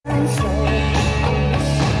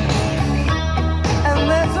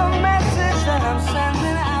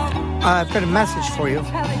I've got a message for you.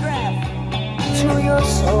 To your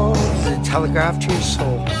soul. The telegraph to your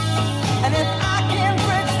soul. And if I can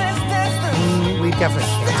bridge this distance, We definitely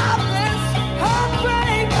can't. stop this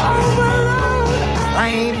heartbreak overload. I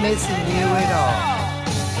ain't missing you at all.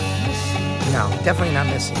 No, definitely not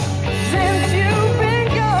missing you. Since you've been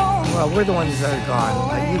gone, Well, we're the ones that are gone,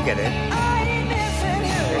 but you get it. I ain't missing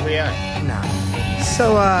you. Here we are. No. So,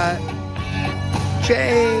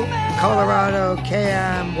 Jay, Colorado,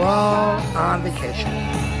 KM, we're all on vacation.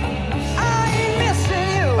 I ain't missing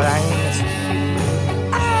you. But I ain't missing you.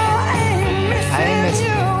 I ain't missing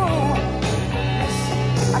you.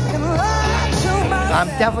 I can lie to myself. I'm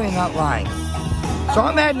definitely not lying. So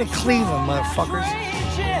I'm heading to Cleveland, motherfuckers.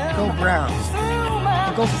 Go Browns.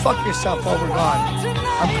 And go fuck yourself while we're gone.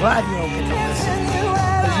 I'm glad you don't get to listen.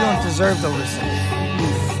 Because you don't deserve to listen. You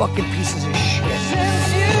fucking pieces of shit. Since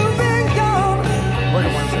you've been gone, We're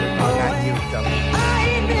the ones that are gone, not you, dummy. I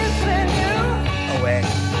ain't missing you. Away.